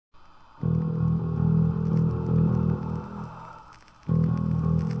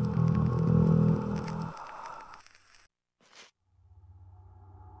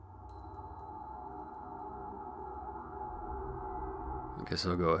Guess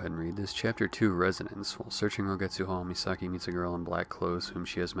I'll go ahead and read this. Chapter 2, Resonance. While searching Rogetsu Hall, Misaki meets a girl in black clothes whom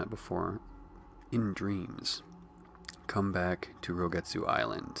she has met before in dreams. Come back to Rogetsu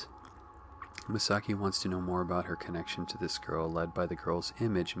Island. Misaki wants to know more about her connection to this girl. Led by the girl's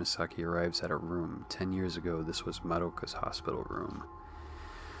image, Misaki arrives at a room. 10 years ago, this was Madoka's hospital room.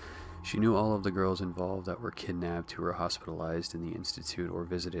 She knew all of the girls involved that were kidnapped who were hospitalized in the institute or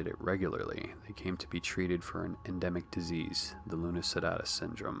visited it regularly. They came to be treated for an endemic disease, the Luna-Sedata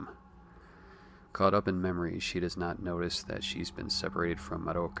syndrome. Caught up in memories, she does not notice that she's been separated from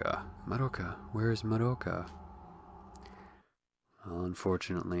Madoka. Madoka, where is Madoka? Well,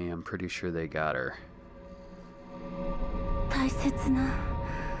 unfortunately, I'm pretty sure they got her. 大切な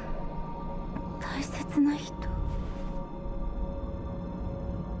人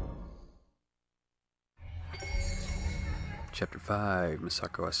Chapter 5,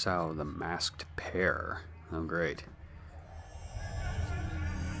 Misako Asao, the Masked Pair. Oh, great.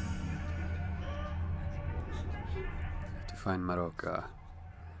 To find Madoka.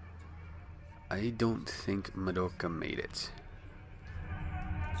 I don't think Madoka made it.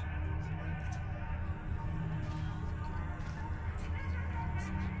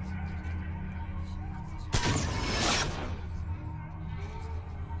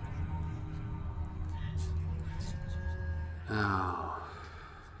 Oh.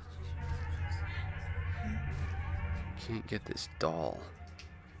 Can't get this doll.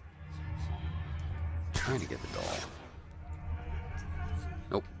 I'm trying to get the doll.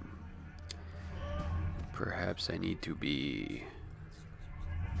 Nope. Perhaps I need to be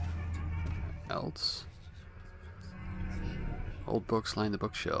else. Old books line the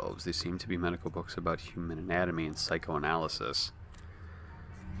bookshelves. They seem to be medical books about human anatomy and psychoanalysis.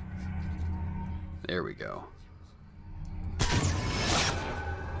 There we go.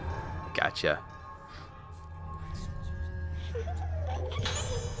 Gotcha.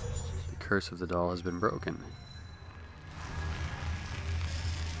 The curse of the doll has been broken.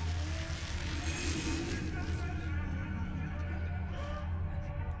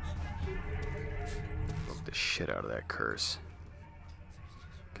 Broke the shit out of that curse.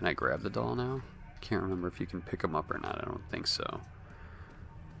 Can I grab the doll now? Can't remember if you can pick them up or not. I don't think so.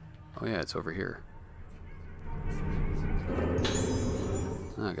 Oh yeah, it's over here.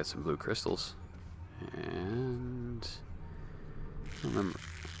 Oh, I got some blue crystals. And I don't remember.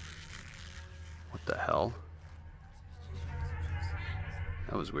 What the hell?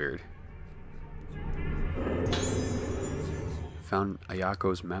 That was weird. Found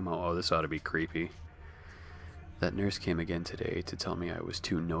Ayako's memo. Oh, this ought to be creepy. That nurse came again today to tell me I was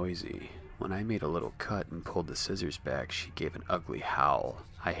too noisy. When I made a little cut and pulled the scissors back, she gave an ugly howl.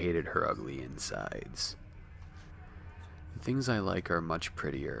 I hated her ugly insides. The things I like are much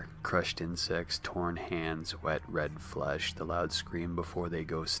prettier. Crushed insects, torn hands, wet red flesh, the loud scream before they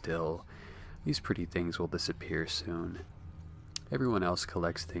go still. These pretty things will disappear soon. Everyone else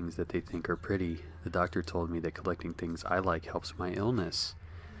collects things that they think are pretty. The doctor told me that collecting things I like helps my illness.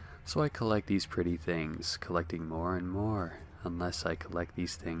 So I collect these pretty things, collecting more and more. Unless I collect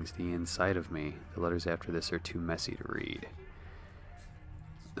these things, the inside of me. The letters after this are too messy to read.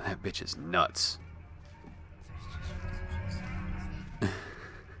 That bitch is nuts.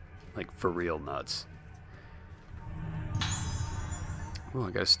 Like, for real nuts. Oh,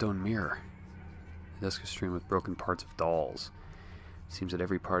 I got a stone mirror. The desk is strewn with broken parts of dolls. It seems that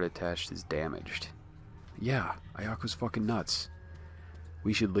every part attached is damaged. Yeah, Ayako's fucking nuts.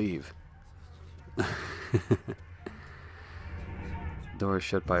 We should leave. Door is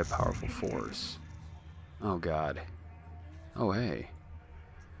shut by a powerful force. Oh god. Oh hey.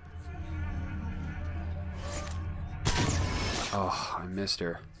 Oh, I missed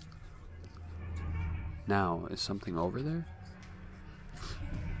her. Now, is something over there?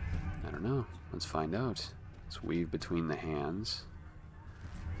 I don't know. Let's find out. Let's weave between the hands.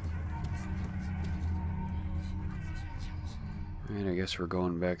 Alright, I guess we're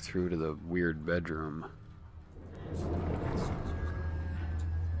going back through to the weird bedroom.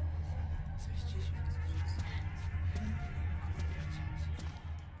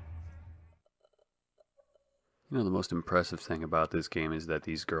 You know, the most impressive thing about this game is that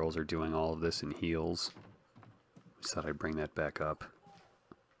these girls are doing all of this in heels. Just thought I'd bring that back up.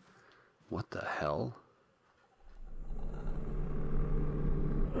 What the hell?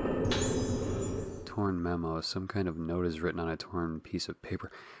 Torn memo. Some kind of note is written on a torn piece of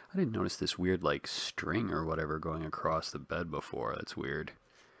paper. I didn't notice this weird, like, string or whatever going across the bed before. That's weird.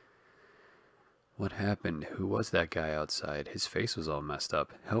 What happened? Who was that guy outside? His face was all messed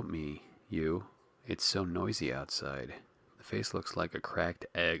up. Help me, you. It's so noisy outside. The face looks like a cracked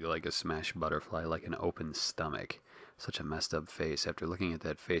egg, like a smashed butterfly, like an open stomach. Such a messed up face. After looking at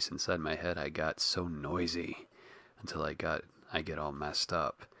that face inside my head, I got so noisy until I get all messed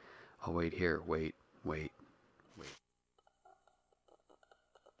up. Oh, wait here. Wait.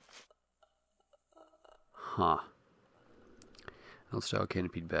 Huh. An old style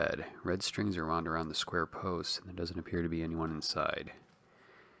canopied bed. Red strings are wound around the square posts, and there doesn't appear to be anyone inside.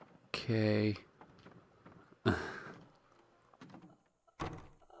 Okay.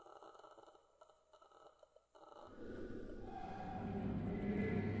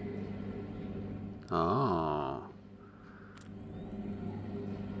 Oh.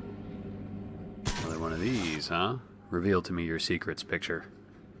 Another one of these, huh? Reveal to me your secrets, picture.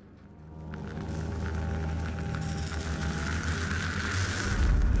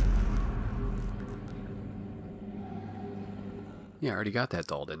 Yeah, I already got that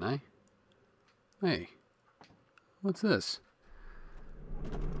doll, didn't I? Hey. What's this?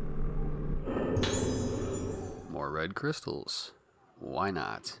 More red crystals. Why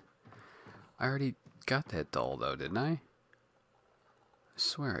not? I already got that doll, though, didn't I? I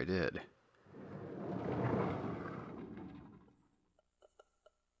swear I did.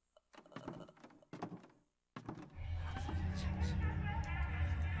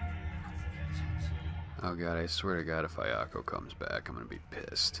 Oh god, I swear to god if Ayako comes back, I'm gonna be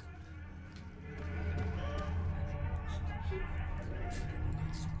pissed.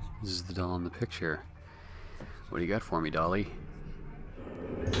 This is the doll in the picture. What do you got for me, Dolly?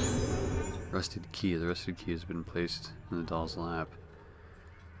 Rusted key. The rusted key has been placed in the doll's lap.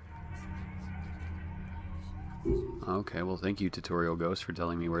 Okay, well thank you, Tutorial Ghost, for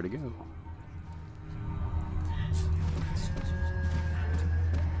telling me where to go.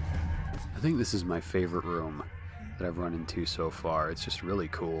 I think this is my favorite room that I've run into so far. It's just really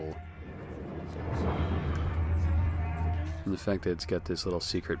cool. And the fact that it's got this little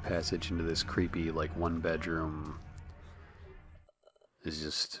secret passage into this creepy, like, one bedroom is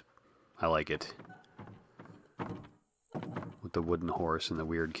just... I like it. With the wooden horse and the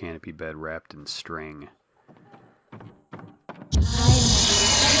weird canopy bed wrapped in string.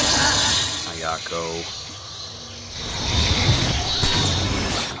 Ayako.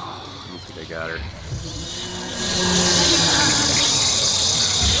 Oh, I don't think I got her.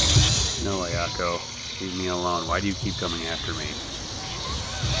 No, Ayako. Leave me alone. Why do you keep coming after me?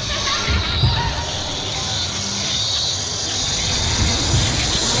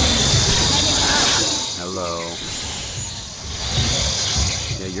 Hello.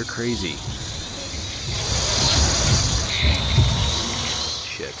 Yeah, you're crazy.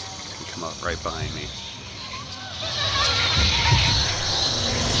 Shit. You come up right behind me.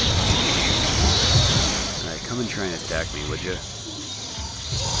 Alright, come and try and attack me, would you?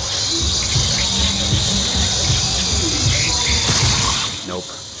 Nope.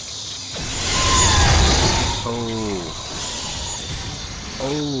 Oh.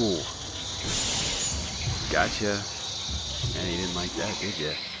 Oh. Gotcha. Yeah, you didn't like that, did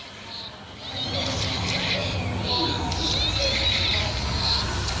you?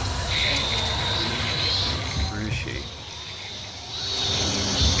 Where is she?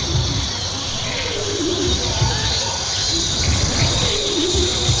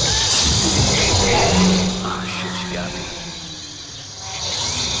 Oh shit, she got me.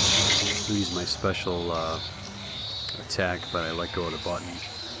 I'll use my special attack, but I let go of the button.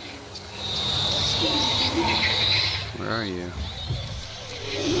 Where are you?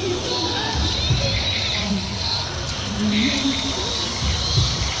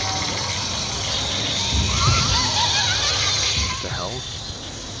 What the hell?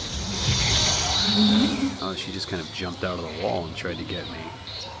 Oh, she just kind of jumped out of the wall and tried to get me.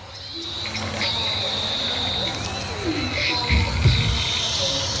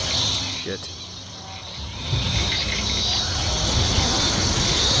 Shit.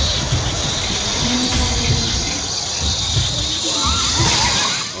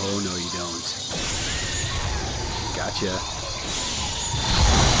 Oh, no, you don't. Gotcha.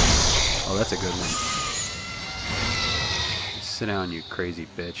 Oh, that's a good one. Sit down, you crazy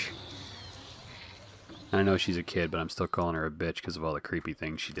bitch. I know she's a kid, but I'm still calling her a bitch because of all the creepy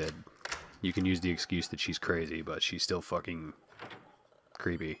things she did. You can use the excuse that she's crazy, but she's still fucking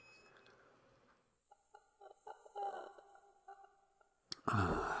creepy.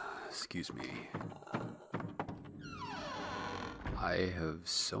 Excuse me. I have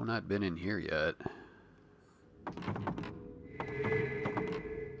so not been in here yet.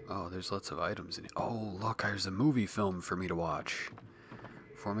 Oh, there's lots of items in it. Oh, look, there's a movie film for me to watch.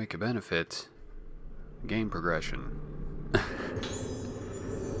 For make a benefit. Game progression.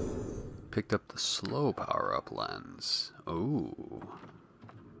 Picked up the slow power-up lens. Ooh.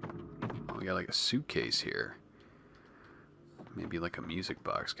 Oh, we got like a suitcase here. Maybe like a music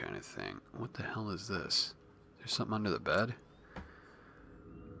box kind of thing. What the hell is this? There's something under the bed?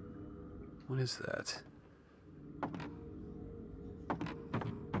 What is that?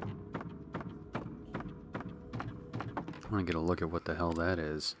 I want to get a look at what the hell that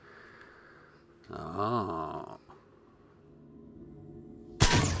is. Oh.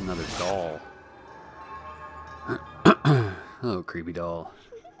 It's another doll. Hello, creepy doll.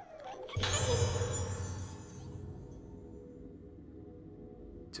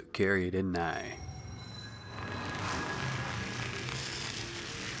 Took care of you, didn't I?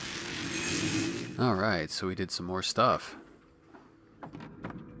 Alright, so we did some more stuff.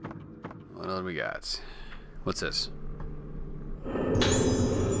 What else we got? What's this?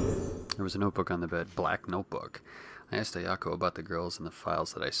 There was a notebook on the bed. Black notebook. I asked Ayako about the girls in the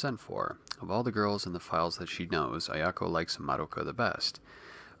files that I sent for. Of all the girls in the files that she knows, Ayako likes Madoka the best.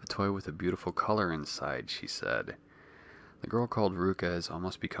 A toy with a beautiful color inside, she said. The girl called Ruka has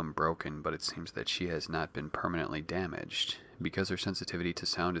almost become broken, but it seems that she has not been permanently damaged. Because her sensitivity to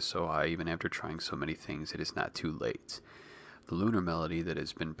sound is so high, even after trying so many things, it is not too late. The lunar melody that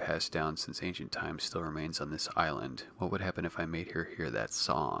has been passed down since ancient times still remains on this island. What would happen if I made her hear that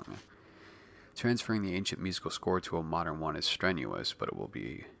song? Transferring the ancient musical score to a modern one is strenuous, but it will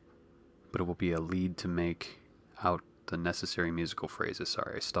be a lead to make out the necessary musical phrases.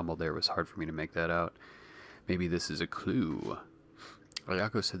 Sorry, I stumbled there. It was hard for me to make that out. Maybe this is a clue.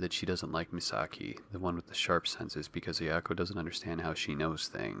 Ayako said that she doesn't like Misaki, the one with the sharp senses, because Ayako doesn't understand how she knows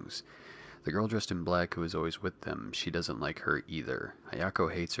things. The girl dressed in black who is always with them, she doesn't like her either.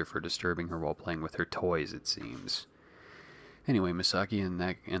 Ayako hates her for disturbing her while playing with her toys, it seems. Anyway, Misaki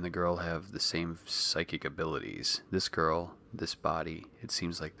and the girl have the same psychic abilities. This girl, this body, it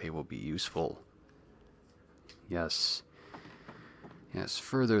seems like they will be useful. Yes. Yes,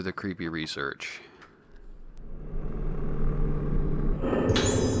 further the creepy research.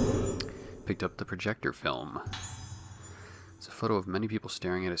 Picked up the projector film. It's a photo of many people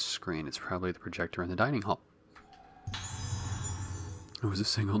staring at a screen. It's probably the projector in the dining hall. There was a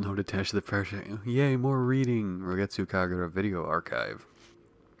single note attached to the project. Yay, more reading! Rogetsu Kagura Video Archive.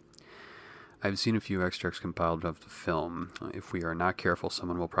 I've seen a few extracts compiled of the film. If we are not careful,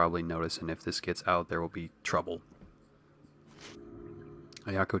 someone will probably notice, and if this gets out, there will be trouble.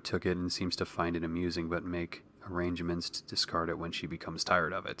 Ayako took it and seems to find it amusing, but make arrangements to discard it when she becomes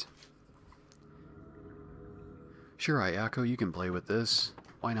tired of it. Sure, Ayako, you can play with this.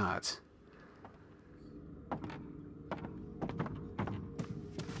 Why not?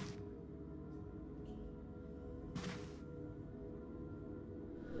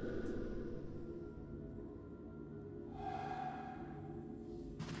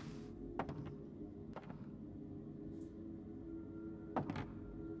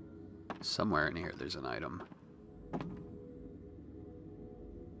 Somewhere in here there's an item.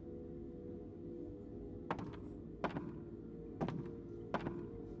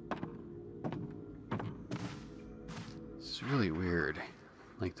 It's really weird.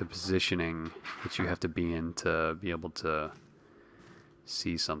 Like the positioning that you have to be in to be able to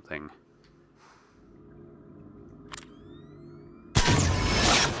see something.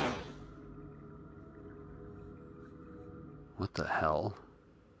 What the hell?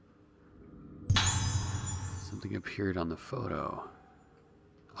 Something appeared on the photo.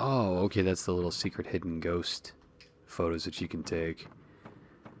 Oh, okay, that's the little secret hidden ghost photos that you can take.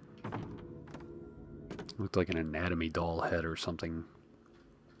 Looked like an anatomy doll head or something.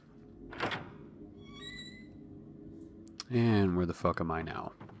 And where the fuck am I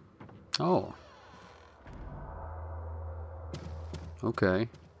now? Oh. Okay.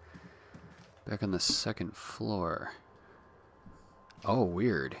 Back on the second floor. Oh,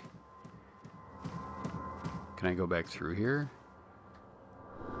 weird. Can I go back through here?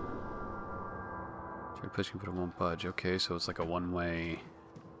 Try pushing, but it won't budge. Okay, so it's like a one-way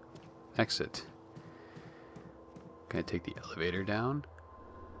exit. Can I take the elevator down?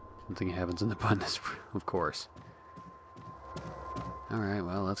 Something happens in the button, of course. Alright,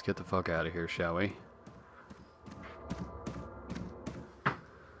 well, let's get the fuck out of here, shall we?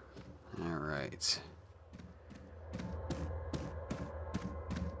 Alright.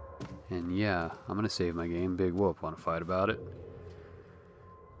 And yeah, I'm gonna save my game. Big whoop. Wanna fight about it?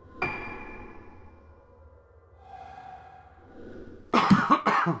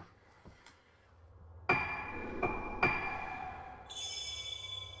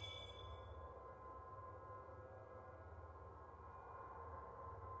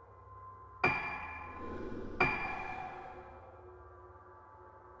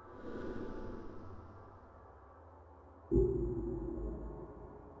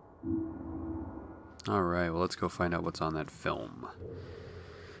 Alright, well let's go find out what's on that film.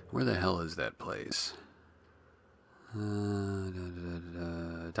 Where the hell is that place? Dining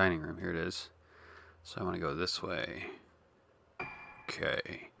room, here it is. So I want to go this way.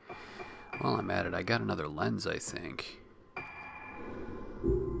 Okay. While I'm at it, I got another lens, I think.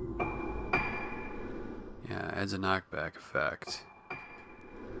 Yeah, adds a knockback effect.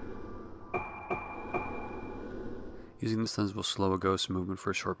 Using this lens will slow a ghost's movement for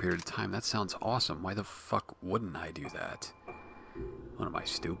a short period of time. That sounds awesome. Why the fuck wouldn't I do that? What am I,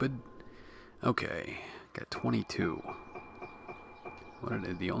 stupid? Okay, got 22.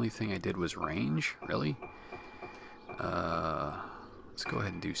 The only thing I did was range? Really? Let's go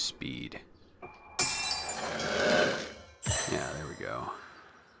ahead and do speed. Yeah, there we go.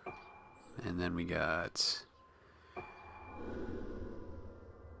 And then we got...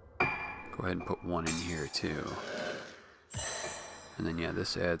 Go ahead and put one in here too. And then yeah,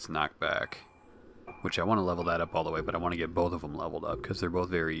 this adds knockback, which I want to level that up all the way, but I want to get both of them leveled up because they're both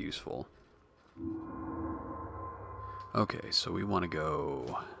very useful. Okay, so we want to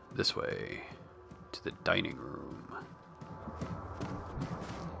go this way to the dining room.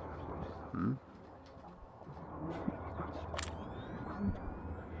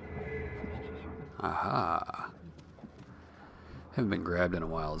 Aha. Haven't been grabbed in a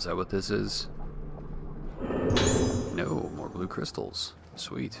while. Is that what this is? No, more blue crystals.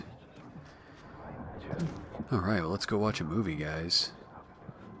 Sweet. Alright, well let's go watch a movie, guys.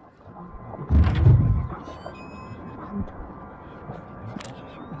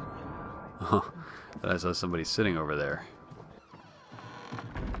 Oh, I saw somebody sitting over there.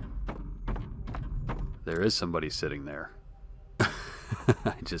 There is somebody sitting there.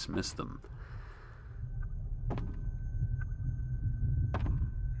 I just missed them.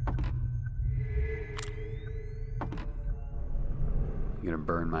 You gonna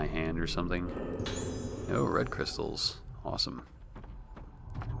burn my hand or something? Oh, red crystals. Awesome.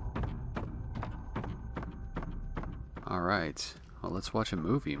 Alright. Well, let's watch a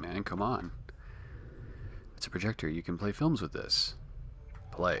movie, man. Come on. It's a projector. You can play films with this.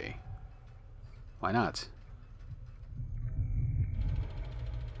 Play. Why not?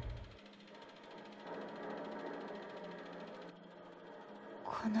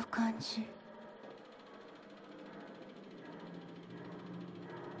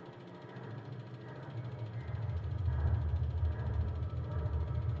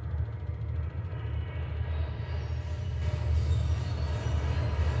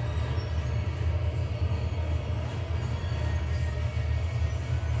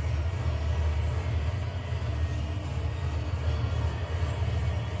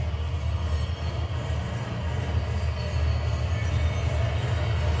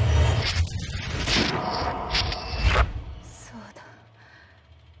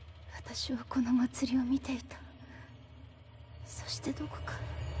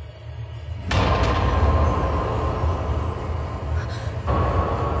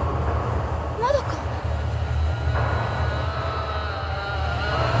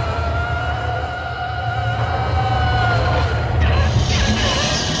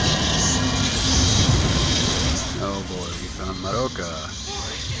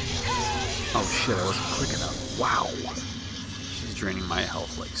 Oh shit, I wasn't quick enough. Wow. She's draining my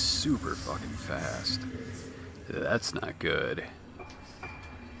health like super fucking fast. That's not good.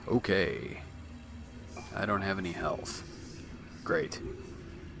 Okay. I don't have any health. Great.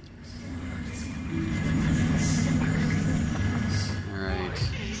 Alright.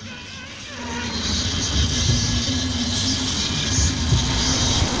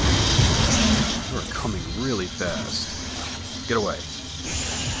 We're coming really fast. Get away.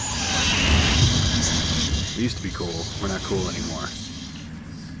 We used to be cool. We're not cool anymore.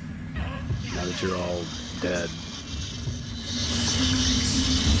 Now that you're all dead.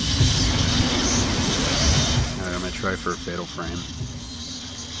 Alright, I'm gonna try for a fatal frame.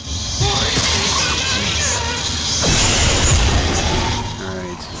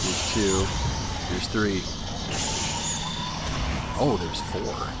 Alright, there's 2. There's 3. Oh, there's 4.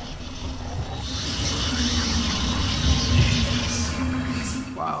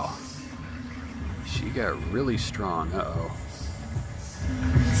 Wow. She got really strong. Uh-oh.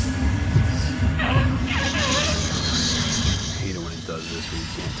 I hate it when it does this where you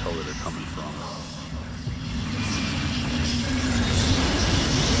can't tell where they're coming from.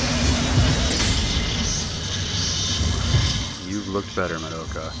 You've looked better,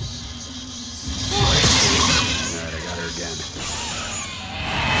 Madoka. Alright, I got her again.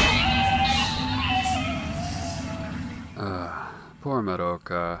 Poor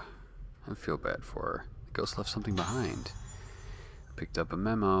Madoka. I feel bad for her. The ghost left something behind. Picked up a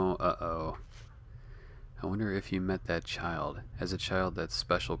memo. Uh-oh. I wonder if you met that child. As a child, that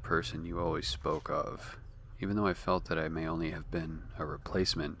special person you always spoke of. Even though I felt that I may only have been a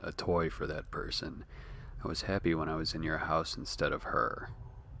replacement, a toy for that person, I was happy when I was in your house instead of her.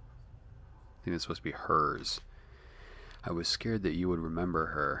 I think it's supposed to be hers. I was scared that you would remember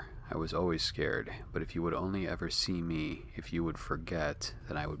her. I was always scared, but if you would only ever see me, if you would forget,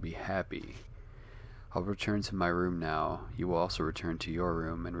 then I would be happy. I'll return to my room now. You will also return to your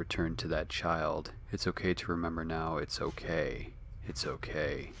room and return to that child. It's okay to remember now. It's okay. It's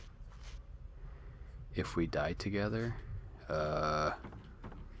okay. If we die together?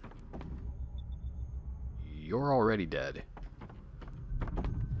 You're already dead.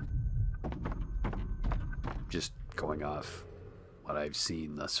 Just going off what I've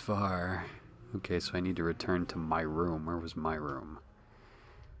seen thus far. Okay, so I need to return to my room. Where was my room?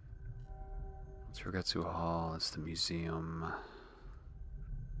 It's Rogetsu Hall. It's the museum.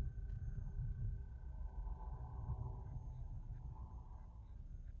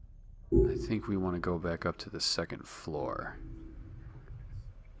 I think we want to go back up to the second floor.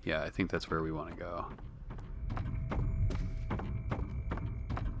 Yeah, I think that's where we want to go.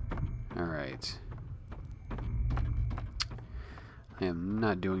 Alright. I am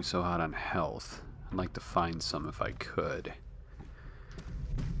not doing so hot on health. I'd like to find some if I could.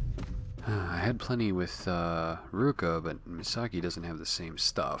 I had plenty with Ruka, but Misaki doesn't have the same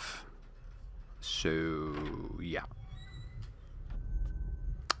stuff. So, yeah.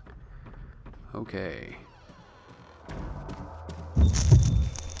 Okay.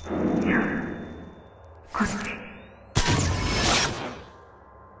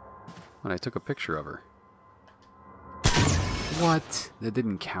 When I took a picture of her. What? That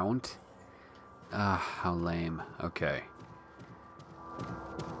didn't count? Ah, how lame. Okay.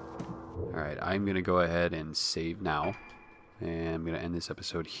 Alright, I'm going to go ahead and save now. And I'm going to end this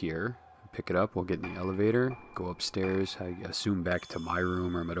episode here. Pick it up, we'll get in the elevator, go upstairs, I assume back to my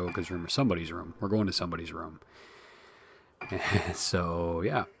room or Madoka's room or somebody's room. We're going to somebody's room. So,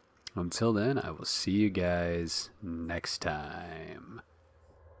 yeah. Until then, I will see you guys next time.